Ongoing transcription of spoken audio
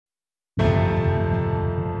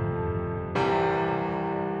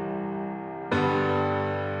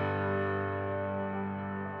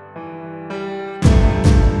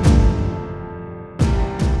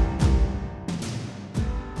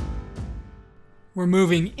We're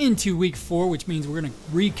moving into week 4, which means we're going to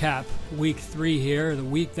recap week 3 here, the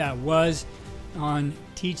week that was, on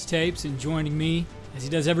TeachTapes. And joining me, as he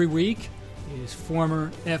does every week, is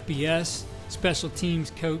former FBS special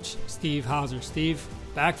teams coach Steve Hauser. Steve,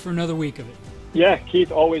 back for another week of it. Yeah,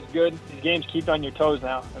 Keith, always good. These games keep on your toes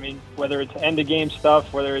now. I mean, whether it's end-of-game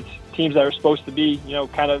stuff, whether it's teams that are supposed to be,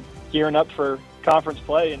 kind of gearing up for conference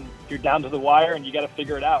play, and you're down to the wire and you got to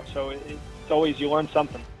figure it out. So it's always, you learn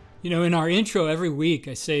something. In our intro every week,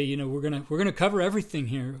 I say, we're gonna cover everything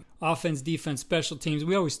here: offense, defense, special teams.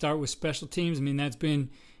 We always start with special teams. I mean, that's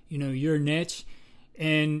been, your niche,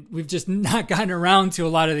 and we've just not gotten around to a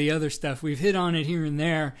lot of the other stuff. We've hit on it here and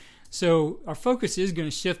there, so our focus is going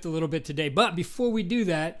to shift a little bit today. But before we do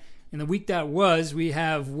that, in the week that was, we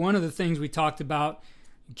have one of the things we talked about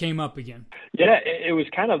came up again. Yeah, it was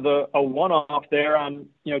kind of a one-off there on,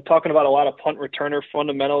 talking about a lot of punt returner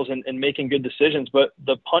fundamentals and making good decisions, but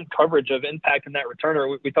the punt coverage of impacting that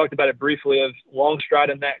returner, we talked about it briefly, of Longstride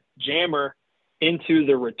and that jammer into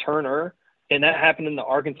the returner, and that happened in the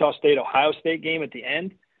Arkansas State-Ohio State game at the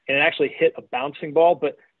end, and it actually hit a bouncing ball,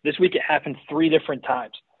 but this week it happened 3 different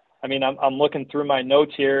times. I mean, I'm looking through my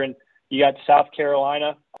notes here, and you got South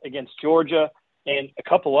Carolina against Georgia, and a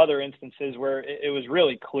couple other instances where it was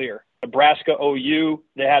really clear. Nebraska, OU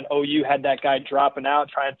had that guy dropping out,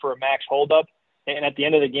 trying for a max holdup. And at the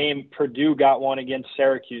end of the game, Purdue got one against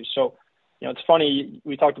Syracuse. So, it's funny.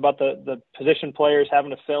 We talked about the position players having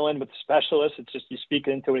to fill in with the specialists. It's just you speak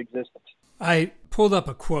it into existence. I pulled up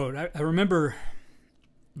a quote. I remember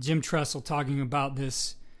Jim Tressel talking about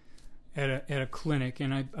this at a clinic,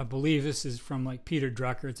 and I believe this is from like Peter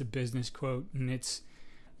Drucker. It's a business quote, and it's,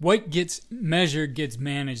 what gets measured gets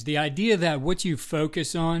managed. The idea that what you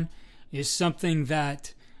focus on is something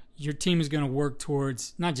that your team is going to work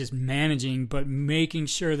towards, not just managing, but making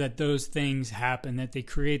sure that those things happen, that they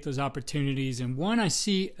create those opportunities. And one I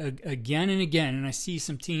see again and again, and I see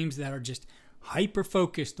some teams that are just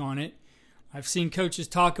hyper-focused on it. I've seen coaches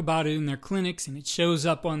talk about it in their clinics, and it shows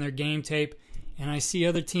up on their game tape. And I see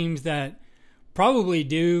other teams that probably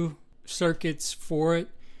do circuits for it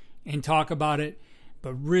and talk about it,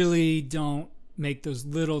 but really don't make those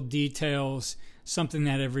little details something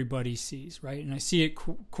that everybody sees, right? And I see it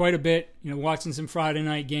quite a bit, watching some Friday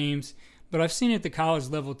night games, but I've seen it at the college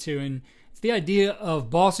level too. And it's the idea of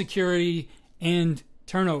ball security and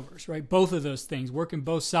turnovers, right? Both of those things, working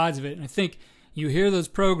both sides of it. And I think you hear those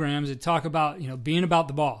programs that talk about, being about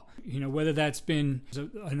the ball, whether that's been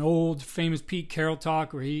an old famous Pete Carroll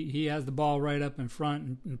talk where he has the ball right up in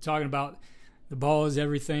front and talking about the ball is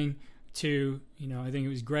everything, to, I think it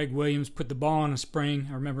was Greg Williams put the ball on a spring.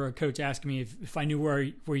 I remember a coach asking me if I knew where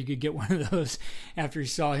you could get one of those after he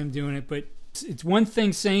saw him doing it. But it's one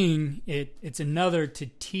thing saying it, it's another to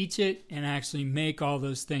teach it and actually make all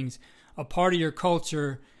those things a part of your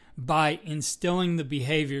culture by instilling the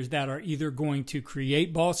behaviors that are either going to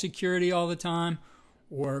create ball security all the time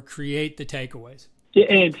or create the takeaways. Yeah,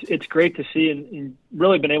 and it's great to see, and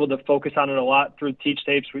really been able to focus on it a lot through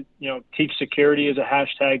TeachTapes. Teach security is a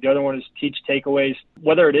hashtag. The other one is teach takeaways.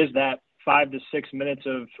 Whether it is that 5 to 6 minutes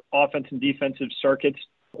of offense and defensive circuits,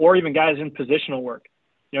 or even guys in positional work.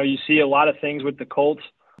 You see a lot of things with the Colts.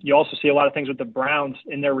 You also see a lot of things with the Browns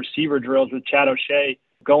in their receiver drills with Chad O'Shea,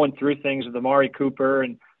 going through things with Amari Cooper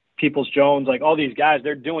and Peoples-Jones. Like all these guys,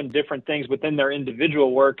 they're doing different things within their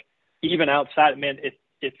individual work, even outside. Man,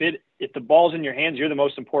 if the ball's in your hands, you're the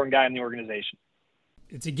most important guy in the organization.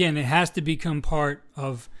 It has to become part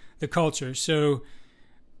of the culture. So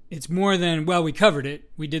it's more than, well, we covered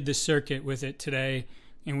it. We did the circuit with it today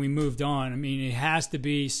and we moved on. I mean, it has to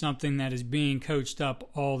be something that is being coached up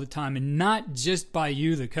all the time, and not just by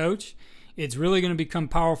you, the coach. It's really going to become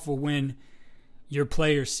powerful when your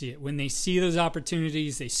players see it. When they see those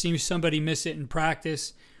opportunities, they see somebody miss it in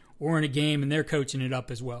practice or in a game, and they're coaching it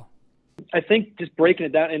up as well. I think just breaking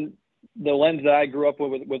it down in the lens that I grew up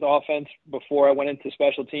with offense before I went into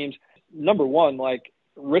special teams, number one, like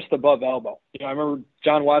wrist above elbow. I remember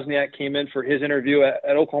John Wozniak came in for his interview at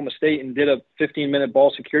Oklahoma State and did a 15-minute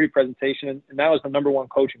ball security presentation, and that was the number one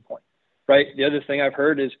coaching point, right? The other thing I've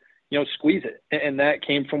heard is, squeeze it. And that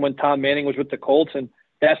came from when Tom Manning was with the Colts, and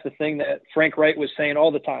that's the thing that Frank Wright was saying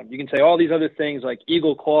all the time. You can say all these other things like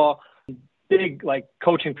eagle claw, big like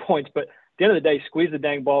coaching points, but at the end of the day, squeeze the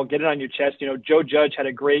dang ball, get it on your chest. Joe Judge had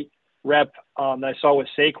a great rep that I saw with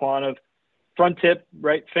Saquon of front tip,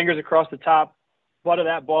 right, fingers across the top, butt of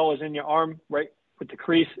that ball is in your arm, right, with the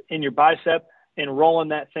crease in your bicep, and rolling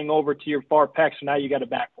that thing over to your far pec, so now you got a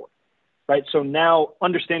backboard, right? So now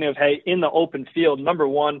understanding of, hey, in the open field, number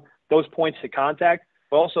one, those points to contact,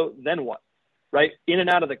 but also then what? right? In and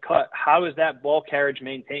out of the cut, how is that ball carriage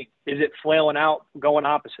maintained? Is it flailing out, going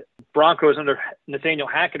opposite? Broncos under Nathaniel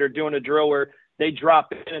Hackett are doing a drill where they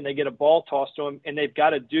drop in and they get a ball tossed to them, and they've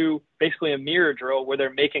got to do basically a mirror drill where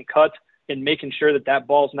they're making cuts and making sure that that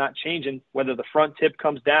ball's not changing, whether the front tip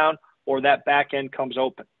comes down or that back end comes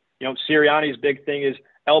open. You know, Sirianni's big thing is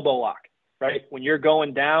elbow lock, right? When you're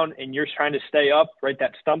going down and you're trying to stay up, right,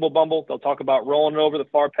 that stumble bumble, they'll talk about rolling it over the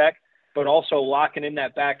far pec, but also locking in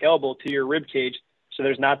that back elbow to your rib cage so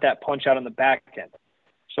there's not that punch out on the back end.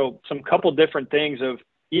 So some couple different things of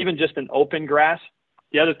even just an open grass.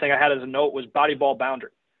 The other thing I had as a note was body ball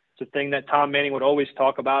boundary. It's a thing that Tom Manning would always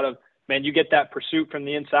talk about of, man, you get that pursuit from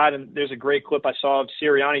the inside, and there's a great clip I saw of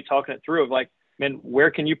Sirianni talking it through of like, man,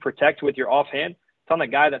 where can you protect with your offhand? It's on the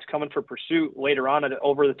guy that's coming for pursuit later on at an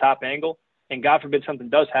over-the-top angle, and God forbid something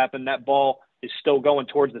does happen, that ball is still going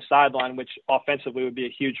towards the sideline, which offensively would be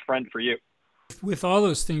a huge friend for you. With all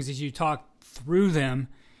those things, as you talk through them,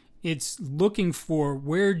 it's looking for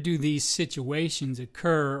where do these situations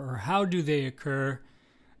occur or how do they occur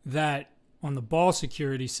that on the ball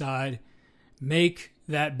security side make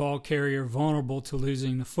that ball carrier vulnerable to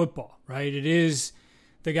losing the football, right? It is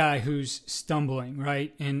the guy who's stumbling,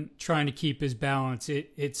 right, and trying to keep his balance.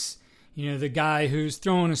 It's, you know, the guy who's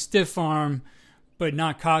throwing a stiff arm but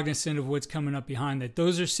not cognizant of what's coming up behind that.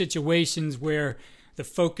 Those are situations where the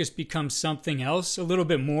focus becomes something else a little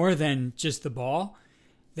bit more than just the ball,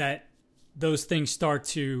 that those things start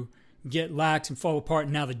to get lax and fall apart.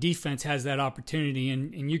 And now the defense has that opportunity,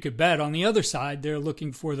 and you could bet on the other side they're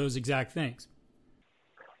looking for those exact things.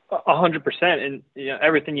 100%. And you know,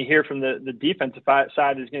 everything you hear from the defensive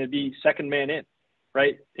side is going to be second man in,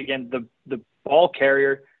 right? Again, the ball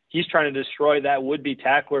carrier, he's trying to destroy that would-be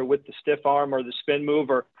tackler with the stiff arm or the spin move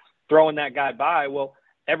or throwing that guy by. Well,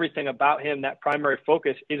 everything about him, that primary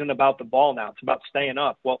focus isn't about the ball now. It's about staying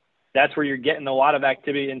up. Well, that's where you're getting a lot of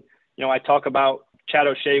activity. And, you know, I talk about Chad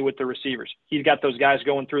O'Shea with the receivers. He's got those guys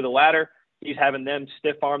going through the ladder. He's having them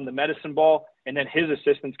stiff arm the medicine ball, and then his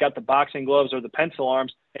assistants got the boxing gloves or the pencil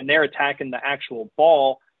arms, and they're attacking the actual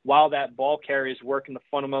ball while that ball carrier is working the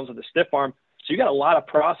fundamentals of the stiff arm. So you got a lot of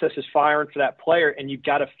processes firing for that player, and you've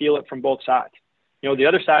got to feel it from both sides. You know, the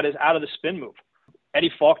other side is out of the spin move.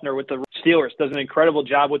 Eddie Faulkner with the Steelers does an incredible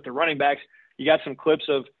job with the running backs. You got some clips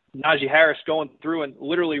of Najee Harris going through and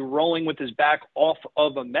literally rolling with his back off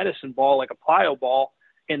of a medicine ball, like a plyo ball,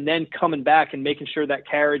 and then coming back and making sure that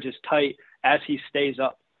carriage is tight as he stays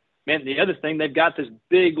up. Man, the other thing, they've got this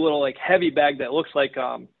big little like heavy bag that looks like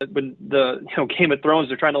when the Game of Thrones,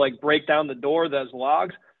 they're trying to like break down the door, those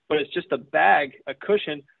logs, but it's just a bag, a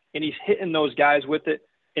cushion, and he's hitting those guys with it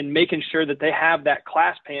and making sure that they have that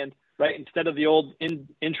clasp hand, right? Instead of the old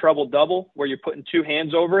in trouble double where you're putting two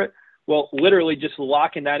hands over it, well, literally just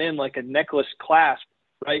locking that in like a necklace clasp,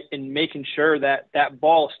 right? And making sure that that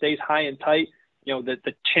ball stays high and tight, you know,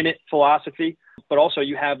 the chin it philosophy, but also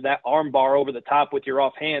you have that arm bar over the top with your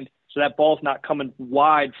offhand so that ball's not coming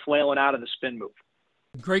wide, flailing out of the spin move.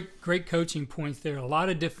 Great coaching points there. A lot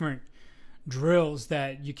of different drills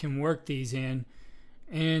that you can work these in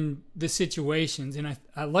and the situations. And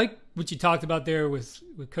I like what you talked about there with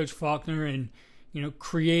Coach Faulkner and, you know,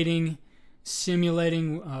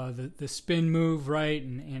 simulating the spin move, right,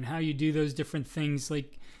 and how you do those different things.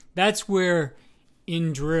 Like that's where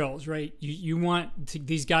in drills, right, you want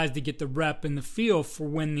these guys to get the rep and the feel for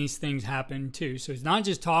when these things happen too. So it's not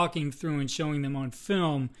just talking through and showing them on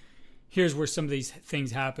film, here's where some of these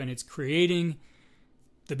things happen. It's creating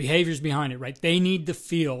the behaviors behind it, right? They need to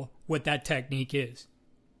feel what that technique is.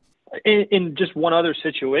 In just one other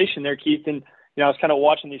situation there, Keith, and I was kind of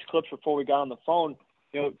watching these clips before we got on the phone.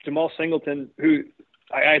 Jamal Singleton, who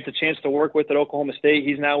I had the chance to work with at Oklahoma State,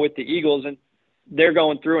 he's now with the Eagles, and they're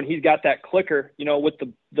going through, and he's got that clicker, with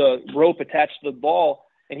the rope attached to the ball,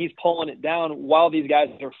 and he's pulling it down while these guys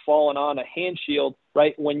are falling on a hand shield,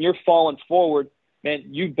 right? When you're falling forward, man,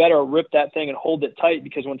 you better rip that thing and hold it tight,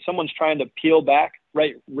 because when someone's trying to peel back,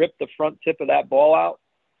 right, rip the front tip of that ball out,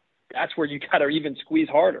 that's where you got to even squeeze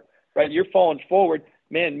harder, right? You're falling forward,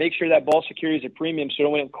 man, make sure that ball security is a premium so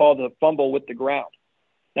we don't call the fumble with the ground.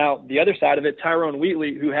 Now, the other side of it, Tyrone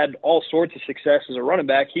Wheatley, who had all sorts of success as a running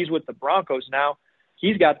back, he's with the Broncos now.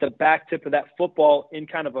 He's got the back tip of that football in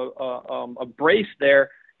kind of a brace there,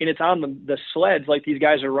 and it's on the sleds like these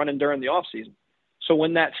guys are running during the offseason. So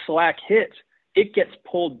when that slack hits, it gets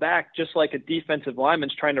pulled back just like a defensive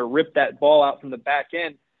lineman's trying to rip that ball out from the back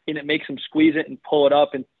end, and it makes them squeeze it and pull it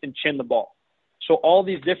up and chin the ball. So all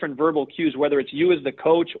these different verbal cues, whether it's you as the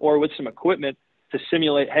coach or with some equipment to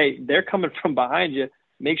simulate, hey, they're coming from behind you,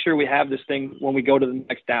 make sure we have this thing when we go to the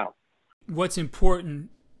next down. What's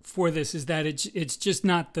important for this is that it's just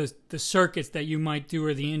not the circuits that you might do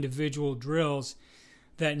or the individual drills,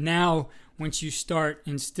 that now once you start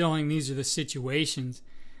instilling these are the situations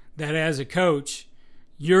that as a coach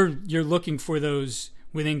you're looking for those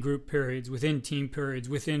within group periods, within team periods,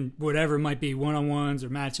 within whatever might be one-on-ones or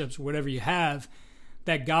matchups or whatever you have,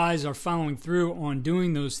 that guys are following through on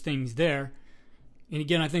doing those things there. And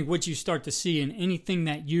again, I think what you start to see in anything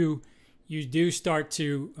that you do start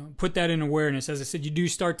to put that in awareness. As I said, you do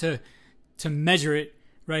start to measure it,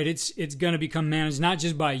 right? It's going to become managed not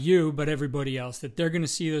just by you, but everybody else, that they're going to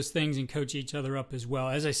see those things and coach each other up as well.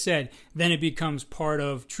 As I said, then it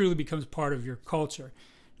truly becomes part of your culture.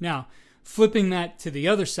 Now, flipping that to the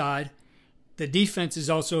other side, the defense is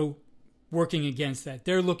also working against that.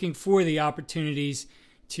 They're looking for the opportunities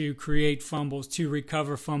to create fumbles, to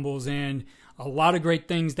recover fumbles, and a lot of great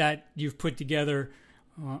things that you've put together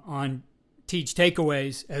on Teach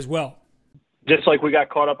Takeaways as well. Just like we got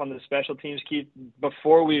caught up on the special teams, Keith,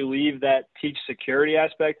 before we leave that Teach security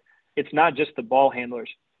aspect, it's not just the ball handlers,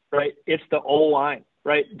 right? It's the O-line,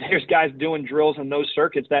 right? There's guys doing drills in those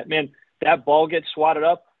circuits that ball gets swatted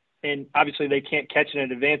up, and obviously they can't catch it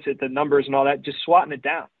in advance at the numbers and all that, just swatting it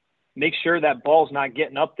down. Make sure that ball's not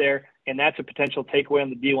getting up there, and that's a potential takeaway on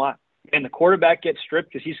the D-line. And the quarterback gets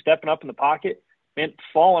stripped because he's stepping up in the pocket, and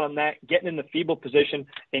falling on that, getting in the feeble position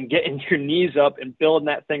and getting your knees up and building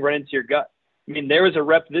that thing right into your gut. I mean, there was a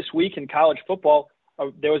rep this week in college football.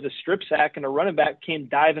 There was a strip sack, and a running back came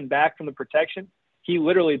diving back from the protection. He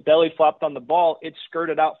literally belly flopped on the ball. It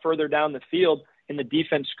skirted out further down the field, and the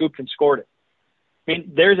defense scooped and scored it. I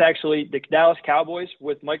mean, there's actually the Dallas Cowboys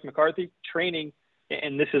with Mike McCarthy training,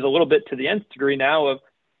 and this is a little bit to the nth degree now, of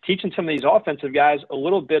teaching some of these offensive guys a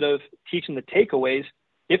little bit of teaching the takeaways.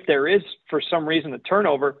 If there is, for some reason, a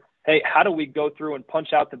turnover, hey, how do we go through and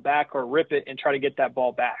punch out the back or rip it and try to get that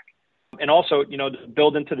ball back? And also, to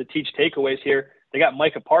build into the Teach Takeaways here, they got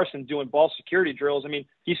Micah Parsons doing ball security drills. I mean,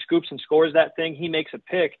 he scoops and scores that thing. He makes a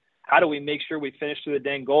pick. How do we make sure we finish through the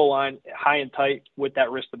dang goal line high and tight with that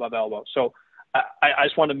wrist above elbow? So I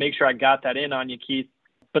just wanted to make sure I got that in on you, Keith.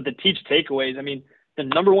 But the Teach Takeaways, I mean, the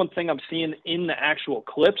number one thing I'm seeing in the actual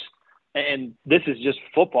clips, and this is just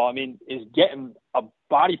football, I mean, is getting a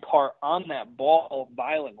body part on that ball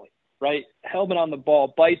violently, right? Helmet on the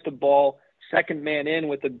ball, bite the ball, second man in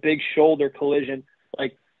with a big shoulder collision.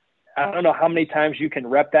 Like, I don't know how many times you can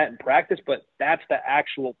rep that in practice, but that's the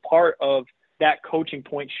actual part of that coaching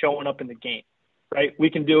point showing up in the game, right? We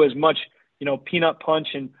can do as much, peanut punch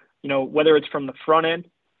and, whether it's from the front end.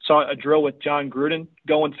 Saw a drill with John Gruden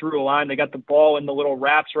going through a line. They got the ball in the little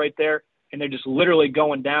wraps right there, and they're just literally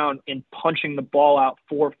going down and punching the ball out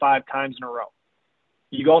 4 or 5 times in a row.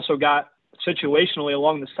 You also got situationally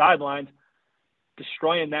along the sidelines,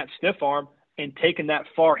 destroying that stiff arm and taking that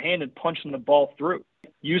far hand and punching the ball through.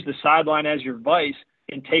 Use the sideline as your vice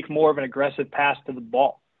and take more of an aggressive pass to the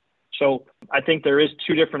ball. So I think there is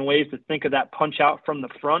 2 different ways to think of that punch out from the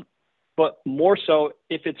front, but more so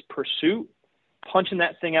if it's pursuit, punching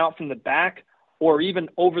that thing out from the back or even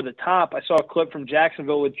over the top. I saw a clip from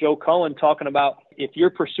Jacksonville with Joe Cullen talking about if you're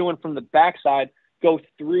pursuing from the backside, go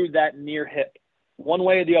through that near hip. One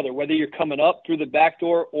way or the other, whether you're coming up through the back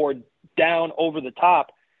door or down over the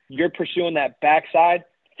top, you're pursuing that backside,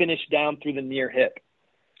 finish down through the near hip.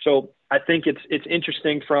 So I think it's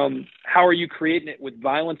interesting from how are you creating it with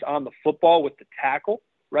violence on the football with the tackle,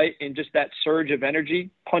 right? And just that surge of energy,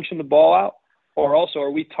 punching the ball out, or also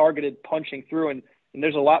are we targeted punching through? And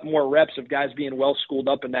there's a lot more reps of guys being well schooled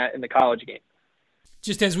up in that in the college game.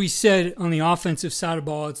 Just as we said on the offensive side of the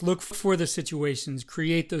ball, it's look for the situations,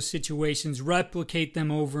 create those situations, replicate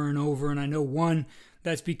them over and over. And I know one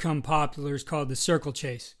that's become popular is called the circle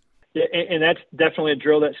chase. Yeah, and that's definitely a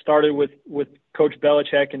drill that started with Coach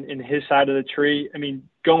Belichick and his side of the tree. I mean,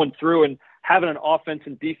 going through and having an offense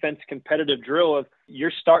and defense competitive drill of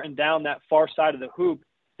you're starting down that far side of the hoop.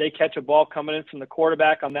 They catch a ball coming in from the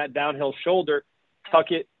quarterback on that downhill shoulder, tuck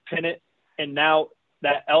it, pin it, and now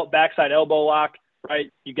that backside elbow lock, right?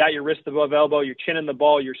 You got your wrist above elbow, you're chinning the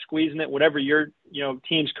ball, you're squeezing it, whatever your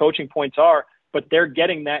team's coaching points are, but they're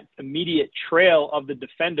getting that immediate trail of the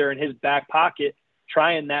defender in his back pocket,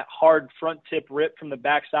 trying that hard front tip rip from the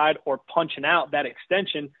backside or punching out that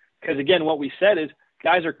extension. Because, again, what we said is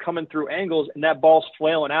guys are coming through angles and that ball's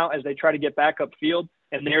flailing out as they try to get back upfield,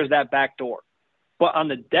 and there's that back door. But on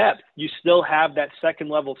the depth, you still have that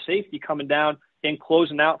second-level safety coming down and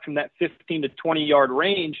closing out from that 15 to 20-yard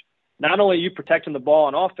range. Not only are you protecting the ball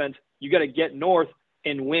on offense, you got to get north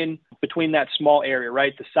and win between that small area,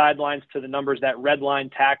 right? The sidelines to the numbers, that red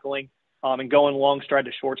line tackling, and going long stride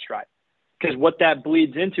to short stride. Because what that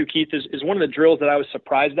bleeds into, Keith, is one of the drills that I was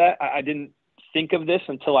surprised at. I didn't think of this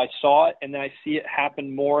until I saw it, and then I see it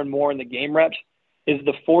happen more and more in the game reps, is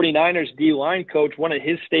the 49ers D-line coach, one of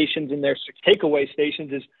his stations in their takeaway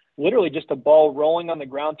stations is literally just a ball rolling on the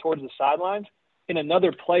ground towards the sidelines and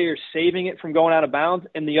another player saving it from going out of bounds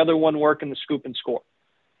and the other one working the scoop and score.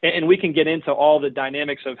 And we can get into all the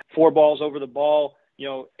dynamics of 4 balls over the ball,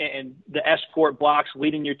 and the escort blocks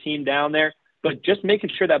leading your team down there. But just making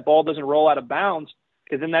sure that ball doesn't roll out of bounds,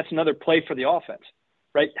 because then that's another play for the offense,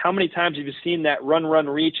 right? How many times have you seen that run,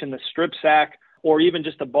 reach in the strip sack or even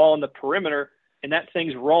just a ball in the perimeter, and that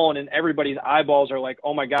thing's rolling and everybody's eyeballs are like,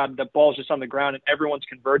 oh, my God, the ball's just on the ground and everyone's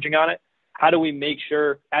converging on it? How do we make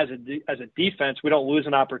sure as a defense we don't lose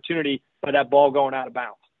an opportunity by that ball going out of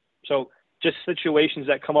bounds? So just situations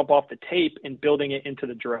that come up off the tape and building it into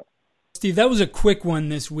the drill. Steve, that was a quick one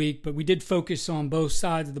this week, but we did focus on both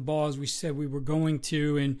sides of the ball as we said we were going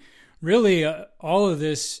to, and really all of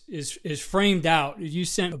this is framed out. You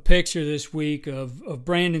sent a picture this week of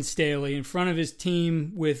Brandon Staley in front of his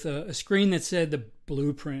team with a screen that said the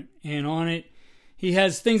blueprint, and on it he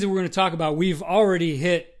has things that we're going to talk about. We've already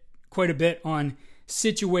hit quite a bit on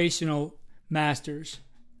situational masters,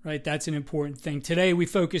 right? That's an important thing. Today we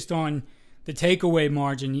focused on the takeaway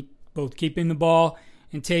margin, both keeping the ball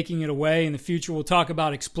and taking it away. In the future, we'll talk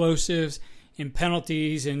about explosives and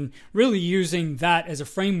penalties and really using that as a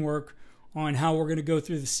framework on how we're going to go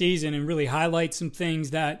through the season and really highlight some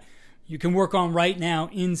things that you can work on right now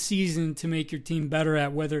in season to make your team better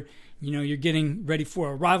at, whether you're getting ready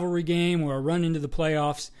for a rivalry game or a run into the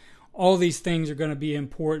playoffs. All these things are going to be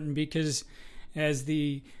important because as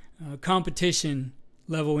the competition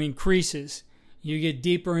level increases, you get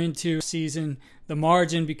deeper into season, the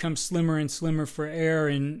margin becomes slimmer and slimmer for error,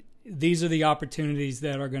 and these are the opportunities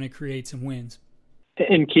that are going to create some wins.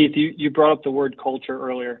 And Keith, you brought up the word culture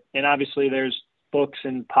earlier, and obviously there's books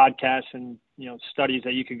and podcasts and studies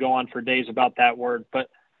that you could go on for days about that word, but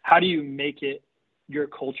how do you make it your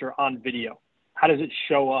culture on video? How does it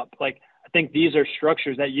show up? I think these are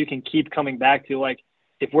structures that you can keep coming back to.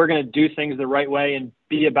 If we're going to do things the right way and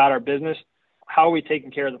be about our business, how are we taking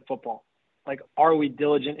care of the football? Are we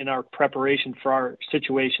diligent in our preparation for our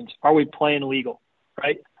situations? Are we playing legal,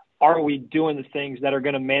 right? Are we doing the things that are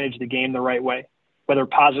going to manage the game the right way, whether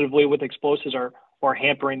positively with explosives or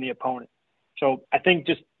hampering the opponent? So I think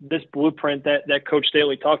just this blueprint that Coach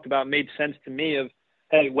Staley talked about made sense to me of,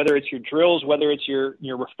 hey, whether it's your drills, whether it's you're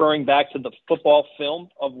referring back to the football film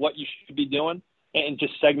of what you should be doing and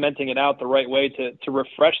just segmenting it out the right way to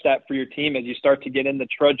refresh that for your team as you start to get in the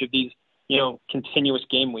trudge of these, continuous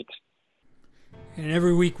game weeks. And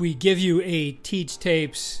every week we give you a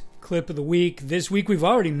TeachTapes clip of the week. This week we've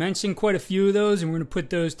already mentioned quite a few of those, and we're going to put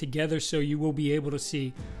those together so you will be able to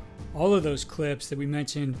see all of those clips that we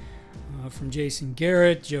mentioned from Jason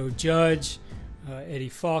Garrett, Joe Judge, Eddie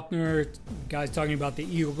Faulkner, guys talking about the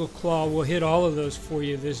Eagle Claw. We'll hit all of those for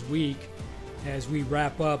you this week as we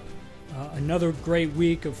wrap up another great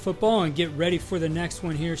week of football and get ready for the next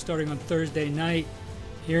one here starting on Thursday night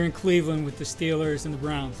here in Cleveland with the Steelers and the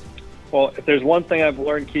Browns. Well, if there's one thing I've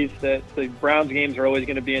learned, Keith, that the Browns games are always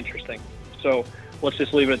going to be interesting. So let's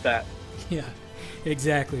just leave it at that. Yeah,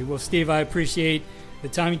 exactly. Well, Steve, I appreciate the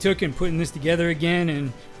time you took in putting this together again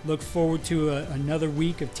and look forward to another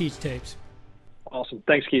week of TeachTapes. Awesome.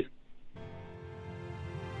 Thanks, Keith.